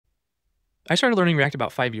I started learning React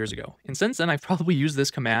about 5 years ago, and since then I've probably used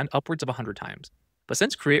this command upwards of 100 times. But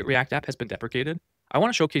since Create React App has been deprecated, I want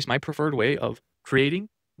to showcase my preferred way of creating,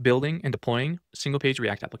 building, and deploying single-page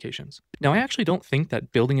React applications. Now, I actually don't think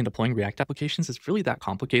that building and deploying React applications is really that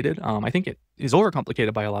complicated. I think it is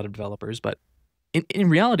overcomplicated by a lot of developers, but in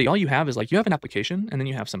reality, all you have is like you have an application, and then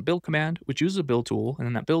you have some build command, which uses a build tool, and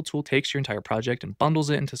then that build tool takes your entire project and bundles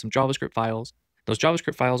it into some JavaScript files. Those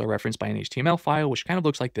JavaScript files are referenced by an HTML file, which kind of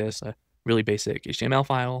looks like this, a really basic HTML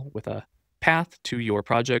file with a path to your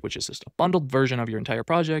project, which is just a bundled version of your entire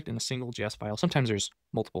project in a single JS file. Sometimes there's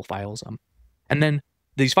multiple files. And then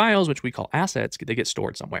these files, which we call assets, they get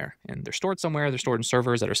stored somewhere. And they're stored somewhere. They're stored in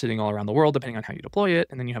servers that are sitting all around the world, depending on how you deploy it.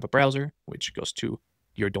 And then you have a browser, which goes to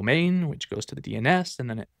your domain, which goes to the DNS. And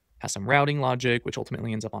then it has some routing logic, which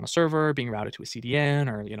ultimately ends up on a server, being routed to a CDN,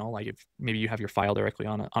 or, like if maybe you have your file directly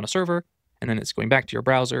on a server. And then it's going back to your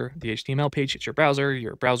browser. The HTML page hits your browser.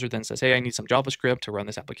 Your browser then says, hey, I need some JavaScript to run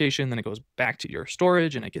this application. Then it goes back to your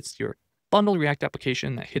storage and it gets your bundled React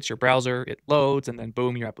application that hits your browser. It loads and then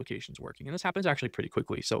boom, your application's working. And this happens actually pretty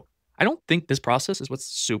quickly. So I don't think this process is what's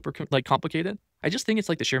super complicated. I just think it's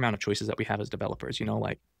like the sheer amount of choices that we have as developers.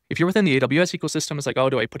 Like if you're within the AWS ecosystem, it's like, oh,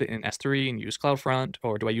 do I put it in S3 and use CloudFront,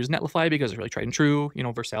 or do I use Netlify because it's really tried and true?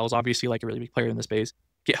 Vercel's obviously like a really big player in the space.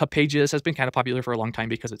 GitHub Pages has been kind of popular for a long time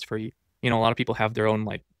because it's free. A lot of people have their own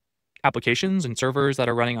like applications and servers that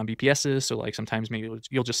are running on VPSs. So like sometimes maybe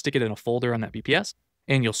you'll just stick it in a folder on that VPS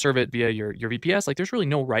and you'll serve it via your VPS. Like there's really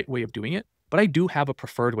no right way of doing it, but I do have a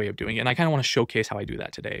preferred way of doing it. And I kind of want to showcase how I do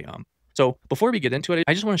that today. So before we get into it,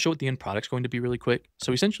 I just want to show what the end product's going to be really quick.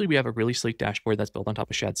 So essentially we have a really sleek dashboard that's built on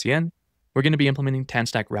top of Shadcn. We're going to be implementing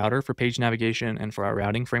TanStack Router for page navigation and for our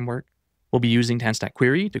routing framework. We'll be using TanStack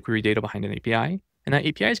Query to query data behind an API. And that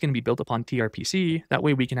API is going to be built upon tRPC. That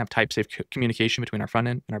way we can have type-safe communication between our front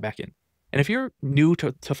end and our back end. And if you're new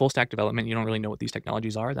to full stack development, you don't really know what these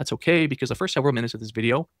technologies are, that's okay, because the first several minutes of this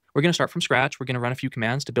video, we're going to start from scratch. We're going to run a few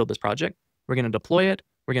commands to build this project. We're going to deploy it.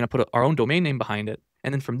 We're going to put our own domain name behind it.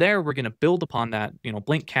 And then from there, we're going to build upon that,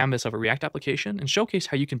 blank canvas of a React application and showcase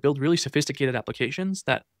how you can build really sophisticated applications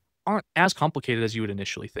that aren't as complicated as you would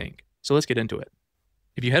initially think. So let's get into it.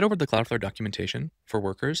 If you head over to the Cloudflare documentation for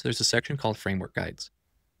workers, there's a section called Framework Guides.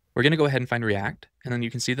 We're going to go ahead and find React, and then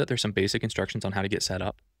you can see that there's some basic instructions on how to get set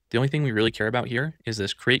up. The only thing we really care about here is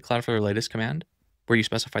this create Cloudflare latest command, where you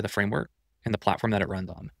specify the framework and the platform that it runs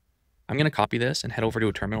on. I'm going to copy this and head over to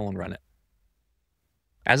a terminal and run it.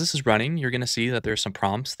 As this is running, you're going to see that there's some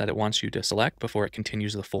prompts that it wants you to select before it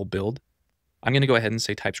continues the full build. I'm going to go ahead and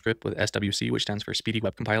say TypeScript with SWC, which stands for Speedy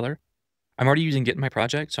Web Compiler. I'm already using Git in my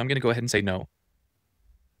project, so I'm going to go ahead and say no.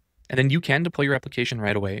 And then you can deploy your application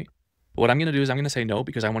right away. But what I'm going to do is I'm going to say no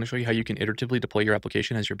because I want to show you how you can iteratively deploy your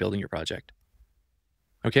application as you're building your project.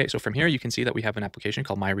 Okay, so from here you can see that we have an application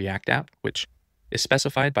called My React App, which is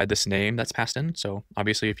specified by this name that's passed in. So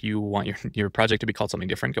obviously if you want your project to be called something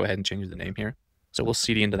different, go ahead and change the name here. So we'll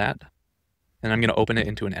cd into that, and I'm going to open it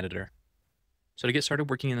into an editor. So to get started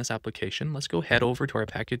working in this application, let's go head over to our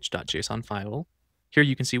package.json file. Here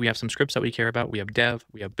you can see we have some scripts that we care about. We have dev,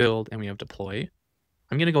 we have build, and we have deploy.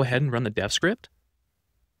 I'm going to go ahead and run the dev script.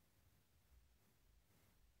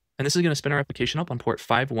 And this is going to spin our application up on port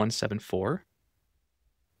 5174.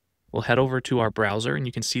 We'll head over to our browser, and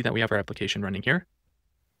you can see that we have our application running here.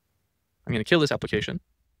 I'm going to kill this application, and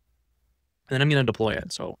then I'm going to deploy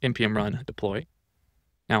it. So npm run deploy.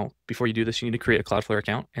 Now, before you do this, you need to create a Cloudflare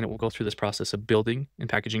account, and it will go through this process of building and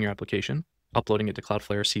packaging your application, uploading it to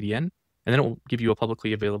Cloudflare CDN, and then it will give you a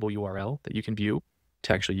publicly available URL that you can view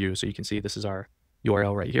to actually use. So you can see this is our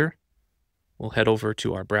URL right here. We'll head over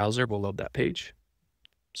to our browser. We'll load that page.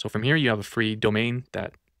 So from here, you have a free domain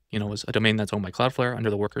that, is a domain that's owned by Cloudflare under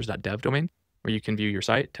the workers.dev domain, where you can view your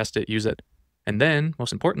site, test it, use it. And then,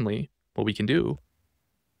 most importantly, what we can do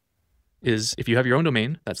is if you have your own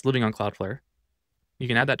domain that's living on Cloudflare, you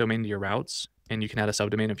can add that domain to your routes, and you can add a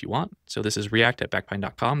subdomain if you want. So this is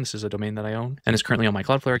react@backpine.com. This is a domain that I own, and it's currently on my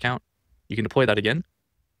Cloudflare account. You can deploy that again.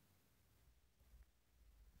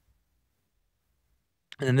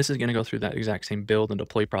 And then this is going to go through that exact same build and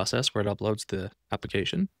deploy process where it uploads the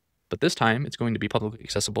application. But this time it's going to be publicly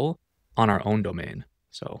accessible on our own domain.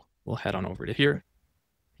 So we'll head on over to here,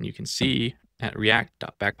 and you can see at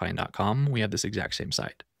react.backpine.com, we have this exact same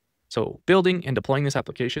site. So building and deploying this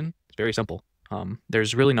application is very simple.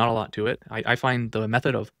 There's really not a lot to it. I find the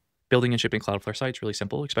method of building and shipping Cloudflare sites really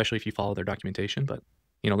simple, especially if you follow their documentation. But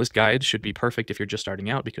this guide should be perfect if you're just starting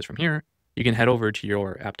out, because from here, you can head over to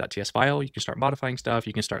your app.ts file. You can start modifying stuff.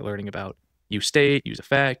 You can start learning about, use state, use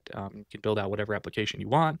effect. You can build out whatever application you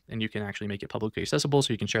want, and you can actually make it publicly accessible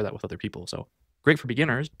so you can share that with other people. So great for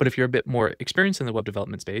beginners, but if you're a bit more experienced in the web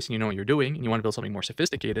development space and you know what you're doing and you want to build something more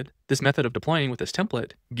sophisticated, this method of deploying with this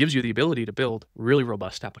template gives you the ability to build really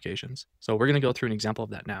robust applications. So we're going to go through an example of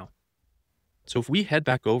that now. So if we head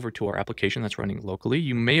back over to our application that's running locally,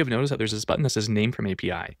 you may have noticed that there's this button that says name from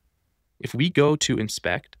API. If we go to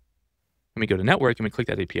inspect, and we go to network and we click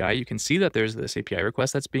that API, you can see that there's this API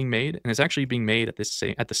request that's being made, and it's actually being made at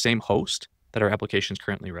the same host that our application is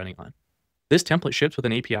currently running on. This template ships with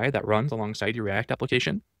an API that runs alongside your React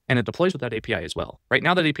application, and it deploys with that API as well. Right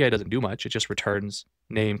now, that API doesn't do much. It just returns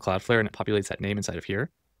name Cloudflare, and it populates that name inside of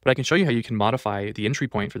here. But I can show you how you can modify the entry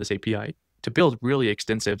point for this API to build really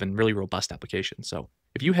extensive and really robust applications. So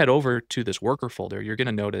if you head over to this worker folder, you're going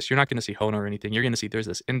to notice, you're not going to see Hono or anything. You're going to see there's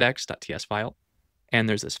this index.ts file, and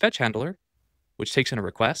there's this fetch handler, which takes in a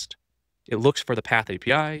request. It looks for the path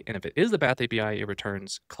API, and if it is the path API, it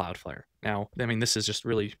returns Cloudflare. Now, I mean, this is just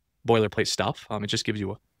really boilerplate stuff. It just gives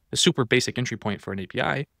you a super basic entry point for an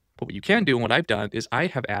API. But what you can do, and what I've done, is I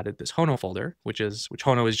have added this Hono folder, which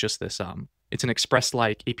Hono is just this, it's an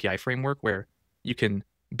Express-like API framework where you can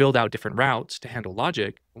build out different routes to handle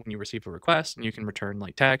logic when you receive a request, and you can return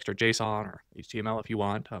like text or JSON or HTML if you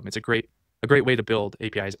want. It's a great way to build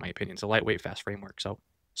APIs, in my opinion. It's a lightweight, fast framework. So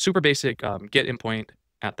super basic, get endpoint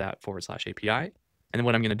at that /API. And then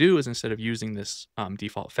what I'm going to do is, instead of using this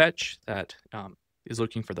default fetch that is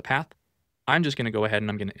looking for the path, I'm just going to go ahead and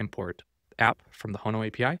I'm going to import app from the Hono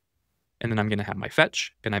API. And then I'm going to have my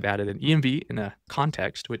fetch, and I've added an env and a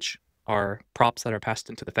context, which are props that are passed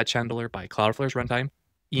into the fetch handler by Cloudflare's runtime.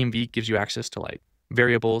 env gives you access to like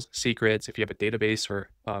variables, secrets. If you have a database or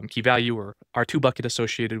key value or R2 bucket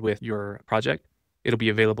associated with your project, it'll be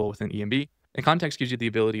available within env. And context gives you the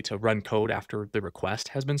ability to run code after the request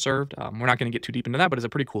has been served. We're not going to get too deep into that, but it's a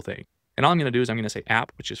pretty cool thing. And all I'm going to do is I'm going to say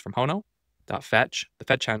app, which is from Hono.fetch, the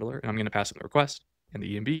fetch handler, and I'm going to pass in the request and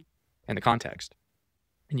the env and the context.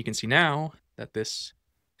 And you can see now that this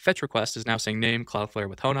fetch request is now saying name Cloudflare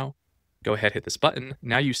with Hono. Go ahead, hit this button.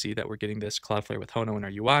 Now you see that we're getting this Cloudflare with Hono in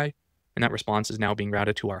our UI, and that response is now being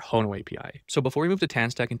routed to our Hono API. So before we move to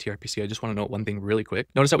TanStack and tRPC, I just want to note one thing really quick.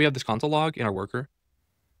 Notice that we have this console log in our worker.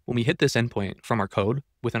 When we hit this endpoint from our code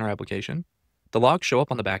within our application, the logs show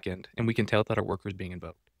up on the back end, and we can tell that our worker is being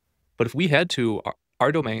invoked. But if we head to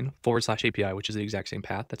our domain /API, which is the exact same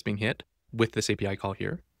path that's being hit with this API call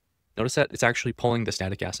here, notice that it's actually pulling the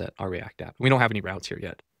static asset, our React app. We don't have any routes here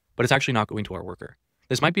yet, but it's actually not going to our worker.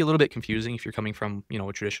 This might be a little bit confusing if you're coming from,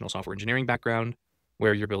 a traditional software engineering background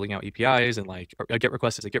where you're building out APIs and like a GET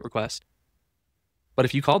request is a GET request. But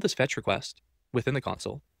if you call this fetch request within the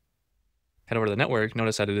console, head over to the network,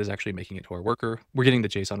 notice that it is actually making it to our worker. We're getting the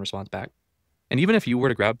JSON response back. And even if you were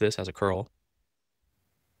to grab this as a curl,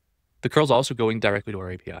 the curl is also going directly to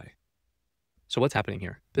our API. So what's happening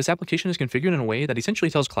here? This application is configured in a way that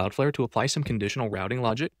essentially tells Cloudflare to apply some conditional routing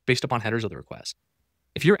logic based upon headers of the request.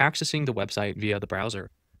 If you're accessing the website via the browser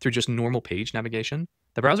through just normal page navigation,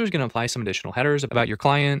 the browser is going to apply some additional headers about your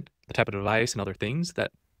client, the type of device, and other things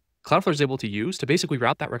that Cloudflare is able to use to basically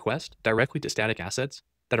route that request directly to static assets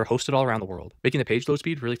that are hosted all around the world, making the page load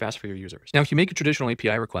speed really fast for your users. Now, if you make a traditional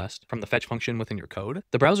API request from the fetch function within your code,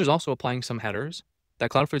 the browser is also applying some headers that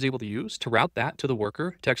Cloudflare is able to use to route that to the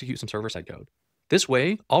worker to execute some server-side code. This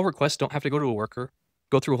way, all requests don't have to go to a worker,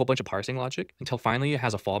 go through a whole bunch of parsing logic until finally it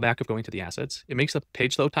has a fallback of going to the assets. It makes the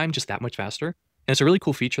page load time just that much faster. And it's a really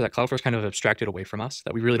cool feature that Cloudflare's kind of abstracted away from us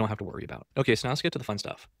that we really don't have to worry about. Okay, so now let's get to the fun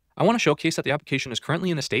stuff. I want to showcase that the application is currently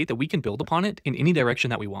in a state that we can build upon it in any direction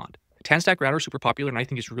that we want. TanStack Router is super popular, and I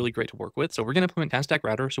think it's really great to work with. So we're going to implement TanStack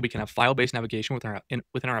Router so we can have file-based navigation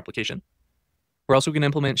within our application. We're also going to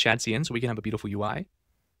implement Shadcn so we can have a beautiful UI.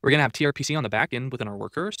 We're going to have tRPC on the back end within our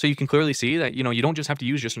worker. So you can clearly see that, you don't just have to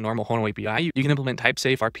use just a normal Hono API. You can implement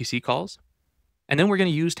type-safe RPC calls. And then we're going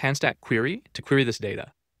to use TanStack Query to query this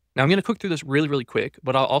data. Now I'm going to click through this really, really quick,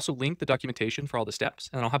 but I'll also link the documentation for all the steps,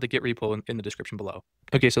 and I'll have the Git repo in the description below.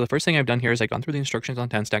 Okay, so the first thing I've done here is I've gone through the instructions on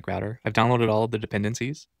TanStack Router. I've downloaded all of the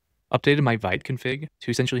dependencies, updated my Vite config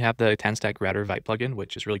to essentially have the TanStack Router Vite plugin,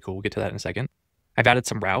 which is really cool. We'll get to that in a second. I've added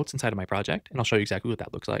some routes inside of my project, and I'll show you exactly what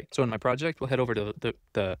that looks like. So in my project, we'll head over to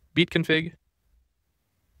the Vite config.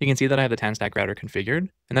 You can see that I have the TanStack Router configured,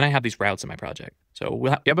 and then I have these routes in my project. So we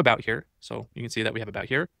have about here. So you can see that we have about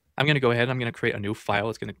here. I'm going to go ahead and I'm going to create a new file.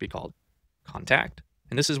 It's going to be called contact.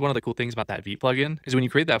 And this is one of the cool things about that Vite plugin is when you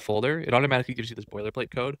create that folder, it automatically gives you this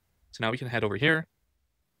boilerplate code. So now we can head over here.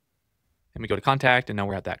 and we go to contact, and now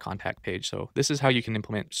we're at that contact page. So this is how you can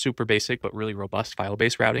implement super basic but really robust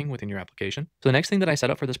file-based routing within your application. So the next thing that I set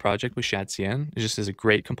up for this project was Shadcn. It just is a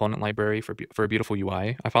great component library for a beautiful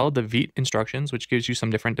UI. I followed the Vite instructions, which gives you some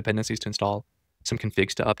different dependencies to install, some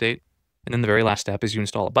configs to update. And then the very last step is you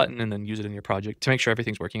install a button and then use it in your project to make sure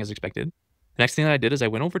everything's working as expected. The next thing that I did is I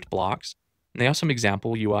went over to blocks, and they have some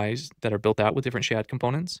example UIs that are built out with different Shad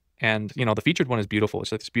components. And, you know, the featured one is beautiful.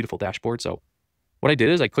 It's like this beautiful dashboard. So what I did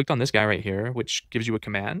is I clicked on this guy right here, which gives you a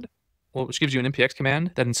command, which gives you an npx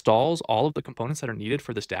command that installs all of the components that are needed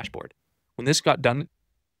for this dashboard. When this got done,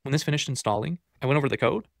 when this finished installing, I went over to the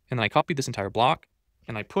code and then I copied this entire block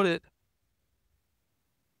and I put it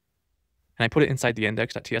inside the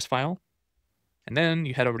index.ts file. And then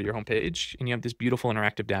you head over to your home page and you have this beautiful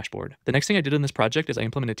interactive dashboard. The next thing I did in this project is I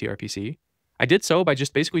implemented tRPC. I did so by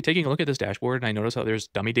just basically taking a look at this dashboard, and I noticed how there's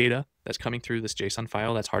dummy data that's coming through this JSON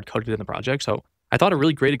file that's hard-coded in the project. So I thought a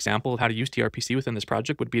really great example of how to use tRPC within this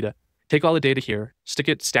project would be to take all the data here, stick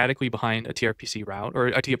it statically behind a tRPC route or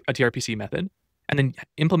a tRPC method, and then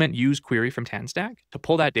implement use query from TanStack to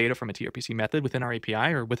pull that data from a tRPC method within our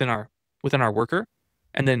API or within our worker,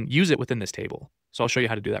 and then use it within this table. So I'll show you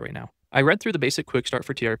how to do that right now. I read through the basic quick start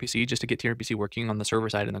for tRPC just to get tRPC working on the server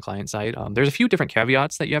side and the client side. There's a few different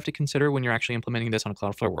caveats that you have to consider when you're actually implementing this on a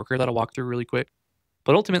Cloudflare worker that I'll walk through really quick.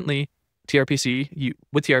 But ultimately,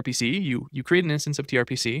 with tRPC, you create an instance of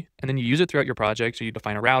tRPC, and then you use it throughout your project. So you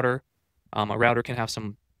define a router. A router can have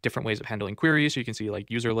some different ways of handling queries. So you can see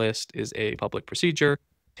like user list is a public procedure,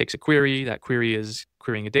 takes a query. That query is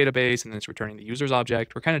querying a database, and then it's returning the user's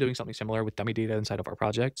object. We're kind of doing something similar with dummy data inside of our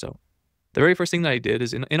project. So the very first thing that I did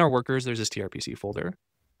is in our workers, there's this tRPC folder.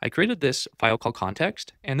 I created this file called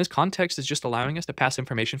context, and this context is just allowing us to pass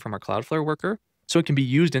information from our Cloudflare worker so it can be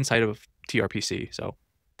used inside of tRPC. So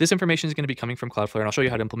this information is going to be coming from Cloudflare, and I'll show you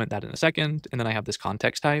how to implement that in a second. And then I have this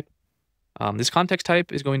context type. This context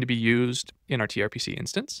type is going to be used in our tRPC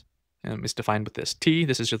instance, and it's defined with this T.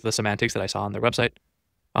 This is just the semantics that I saw on their website.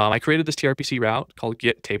 I created this tRPC route called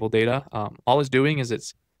get table data. All it's doing is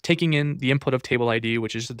it's taking in the input of table ID,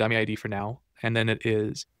 which is the dummy ID for now, and then it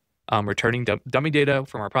is returning dummy data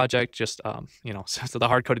from our project, just so the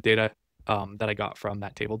hard-coded data that I got from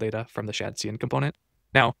that table data from the Shadcn component.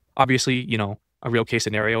 Now, obviously, a real case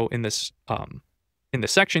scenario in this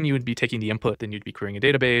section, you would be taking the input, then you'd be querying a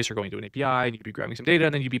database or going to an API, and you'd be grabbing some data,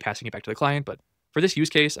 and then you'd be passing it back to the client. But for this use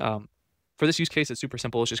case, it's super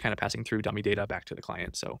simple. It's just kind of passing through dummy data back to the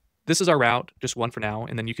client. So this is our route, just one for now,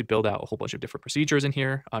 and then you could build out a whole bunch of different procedures in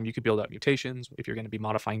here. You could build out mutations if you're going to be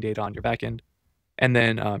modifying data on your backend, and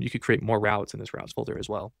then you could create more routes in this routes folder as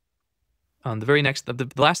well.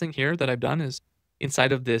 The last thing here that I've done is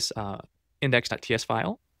inside of this index.ts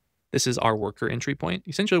file. This is our worker entry point.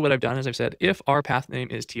 Essentially, what I've done is I've said if our path name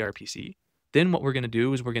is tRPC, then what we're going to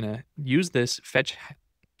do is we're going to use this fetch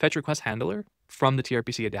request handler from the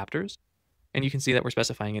tRPC adapters, and you can see that we're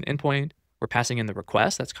specifying an endpoint. We're passing in the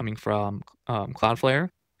request that's coming from Cloudflare,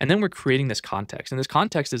 and then we're creating this context. And this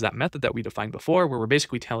context is that method that we defined before, where we're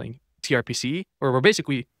basically telling tRPC, or we're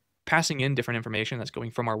basically passing in different information that's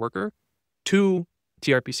going from our worker to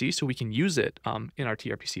tRPC so we can use it in our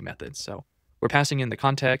tRPC methods. So we're passing in the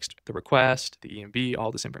context, the request, the env,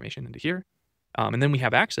 all this information into here. And then we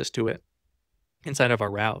have access to it inside of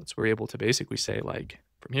our routes. We're able to basically say, like,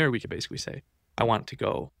 from here, we could basically say, I want to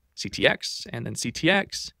go CTX, and then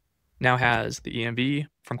CTX now has the env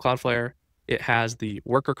from Cloudflare. It has the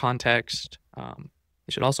worker context.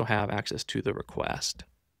 It should also have access to the request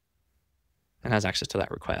and has access to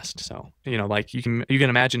that request. So, like you can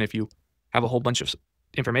imagine if you have a whole bunch of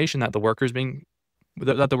information that the worker's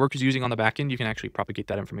using on the backend, you can actually propagate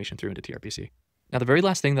that information through into tRPC. Now, the very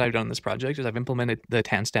last thing that I've done in this project is I've implemented the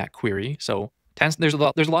TanStack Query. So there's a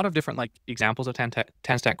lot of different examples of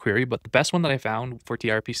TanStack Query, but the best one that I found for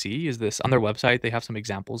tRPC is this. On their website, they have some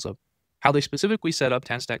examples of how they specifically set up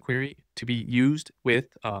TanStack Query to be used with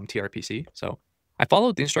tRPC. So I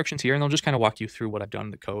followed the instructions here, and I'll just kind of walk you through what I've done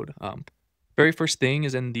in the code. Very first thing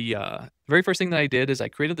that I did is I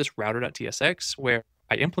created this router.tsx where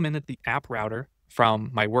I implemented the app router from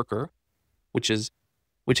my worker, which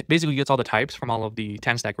basically gets all the types from all of the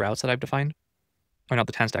TanStack routes that I've defined. Or not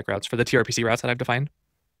the TanStack routes, for the tRPC routes that I've defined.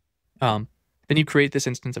 Then you create this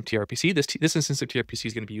instance of tRPC. This instance of tRPC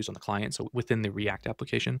is going to be used on the client, so within the React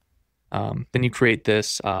application. Then you create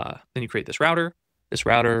this router. This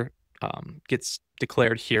router gets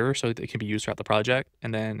declared here so that it can be used throughout the project.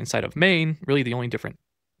 And then inside of main, really the only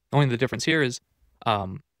difference here is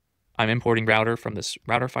I'm importing router from this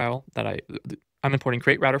router file I'm importing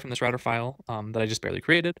create router from this router file that I just barely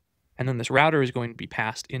created. And then this router is going to be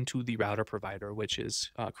passed into the router provider, which is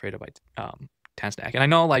created by TanStack. And I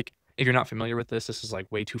know If you're not familiar with this, this is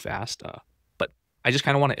like way too fast. But I just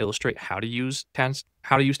kind of want to illustrate how to use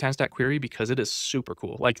TanStack Query because it is super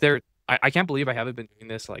cool. Like I can't believe I haven't been doing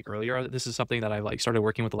this like earlier. This is something that I've like started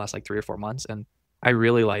working with the last like 3 or 4 months, and I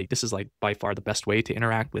really like this is like by far the best way to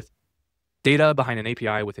interact with data behind an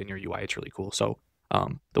API within your UI. It's really cool. So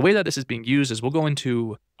the way that this is being used is we'll go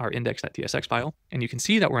into our index.tsx file, and you can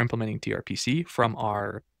see that we're implementing tRPC from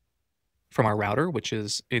our router, which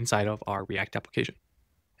is inside of our React application.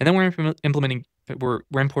 And then we're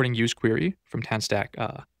importing use query from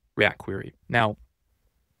TanStack React Query. Now,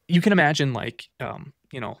 you can imagine like,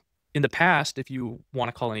 in the past, if you want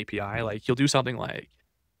to call an API, like you'll do something like,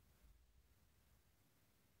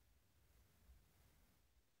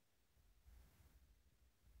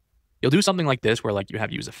 this where like you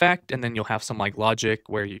have use effect, and then you'll have some like logic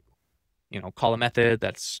where you call a method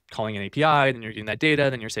that's calling an API, then you're getting that data,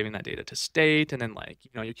 then you're saving that data to state, and then like,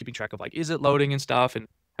 you're keeping track of like, is it loading and stuff. And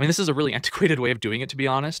I mean, this is a really antiquated way of doing it, to be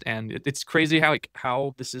honest. And it's crazy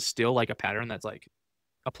how this is still like a pattern that's like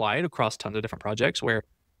applied across tons of different projects where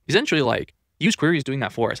essentially like use query is doing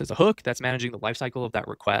that for us. It's a hook that's managing the lifecycle of that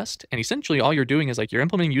request. And essentially all you're doing is like you're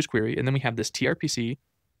implementing use query, and then we have this tRPC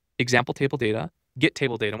example table data, get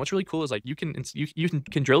table data. And what's really cool is like you can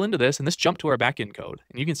drill into this and this jump to our backend code.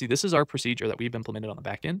 And you can see this is our procedure that we've implemented on the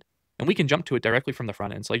backend, and we can jump to it directly from the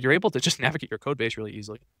front end. So like you're able to just navigate your code base really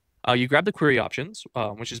easily. You grab the query options,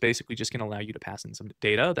 which is basically just going to allow you to pass in some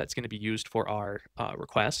data that's going to be used for our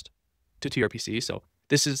request to tRPC. So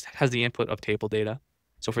this has the input of table data.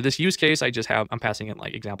 So for this use case, I'm passing in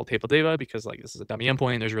like example table data because like this is a dummy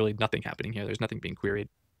endpoint. There's really nothing happening here. There's nothing being queried.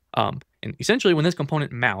 And essentially when this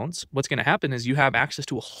component mounts, what's going to happen is you have access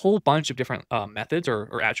to a whole bunch of different methods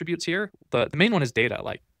or attributes here. The main one is data.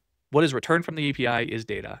 Like what is returned from the API is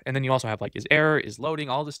data. And then you also have like is error, is loading,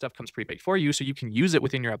 all this stuff comes pre-baked for you. So you can use it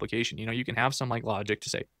within your application. You can have some like logic to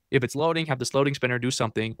say, if it's loading, have this loading spinner do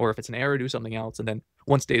something, or if it's an error, do something else. And then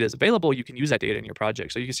once data is available, you can use that data in your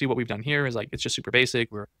project. So you can see what we've done here is like, it's just super basic.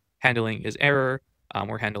 We're handling is error.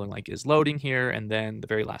 We're handling like is loading here. And then the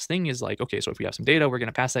very last thing is like, okay, so if we have some data, we're going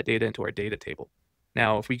to pass that data into our data table.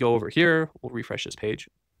 Now, if we go over here, we'll refresh this page.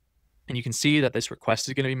 And you can see that this request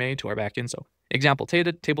is going to be made to our backend. So example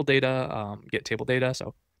table data, get table data.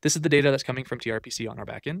 So this is the data that's coming from tRPC on our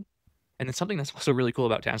backend. And then something that's also really cool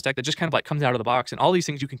about TanStack that just kind of like comes out of the box, and all these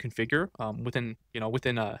things you can configure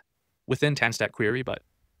within TanStack Query. But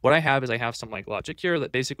what I have is some like logic here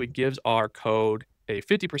that basically gives our code a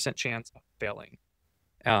 50% chance of failing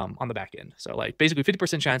on the backend. So like basically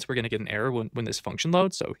 50% chance we're going to get an error when this function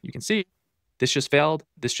loads. So you can see this just failed,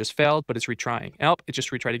 but it's retrying. Oh, it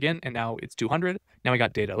just retried again, and now it's 200. Now we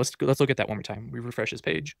got data. Let's look at that one more time. We refresh this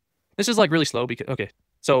page. This is like really slow because, okay,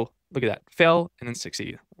 so look at that. Fail and then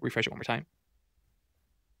succeed. Refresh it one more time.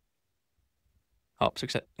 Oh,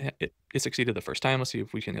 it succeeded the first time. Let's see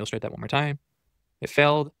if we can illustrate that one more time. It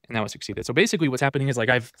failed, and now it succeeded. So basically what's happening is like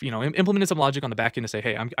I've implemented some logic on the back end to say,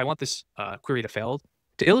 hey, I want this query to fail.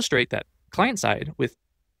 To illustrate that client side with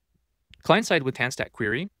TanStack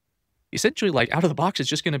Query, essentially like out of the box, it's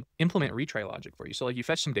just going to implement retry logic for you. So like you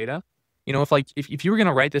fetch some data, if you were going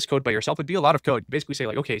to write this code by yourself, it'd be a lot of code. You basically say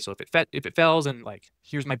like, okay, so if it fails, and like,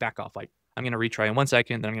 here's my back off. Like I'm going to retry in 1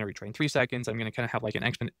 second, then I'm going to retry in 3 seconds. I'm going to kind of have like an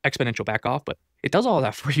exponential back off, but it does all of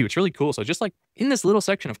that for you. It's really cool. So just like in this little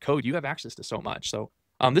section of code, you have access to so much. So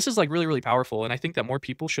this is like really, really powerful. And I think that more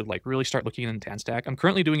people should like really start looking into TanStack. I'm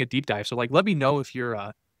currently doing a deep dive. So like, let me know if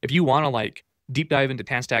you want to like deep dive into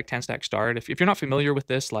TanStack Start. If you're not familiar with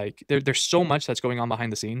this, like there's so much that's going on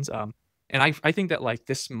behind the scenes. And I think that like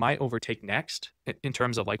this might overtake Next in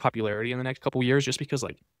terms of like popularity in the next couple of years, just because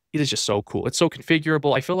like it is just so cool. It's so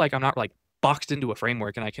configurable. I feel like I'm not like boxed into a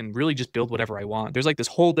framework, and I can really just build whatever I want. There's like this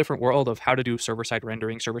whole different world of how to do server-side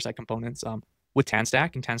rendering, server-side components with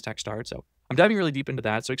TanStack and TanStack Start. So I'm diving really deep into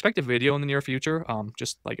that. So expect a video in the near future,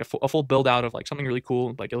 just like a full build out of like something really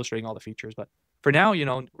cool, like illustrating all the features. But for now,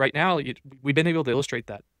 right now, we've been able to illustrate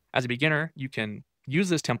that as a beginner, you can use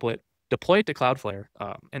this template, deploy it to Cloudflare,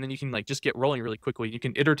 and then you can like just get rolling really quickly. You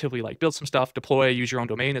can iteratively like build some stuff, deploy, use your own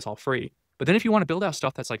domain. It's all free. But then if you want to build out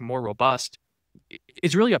stuff that's like more robust,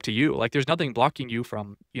 it's really up to you. Like there's nothing blocking you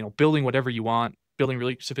from, building whatever you want, building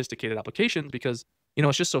really sophisticated applications, because,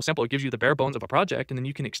 it's just so simple. It gives you the bare bones of a project, and then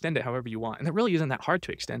you can extend it however you want. And it really isn't that hard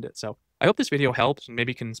to extend it. So I hope this video helps and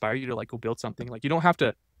maybe can inspire you to like go build something. Like you don't have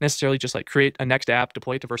to necessarily just like create a Next app,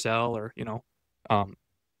 deploy it to Vercel, or,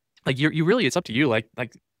 like you really, it's up to you. Like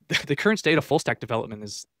the current state of full stack development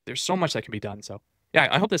is there's so much that can be done. So yeah,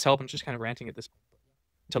 I hope this helped. I'm just kind of ranting at this.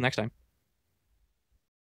 Until next time.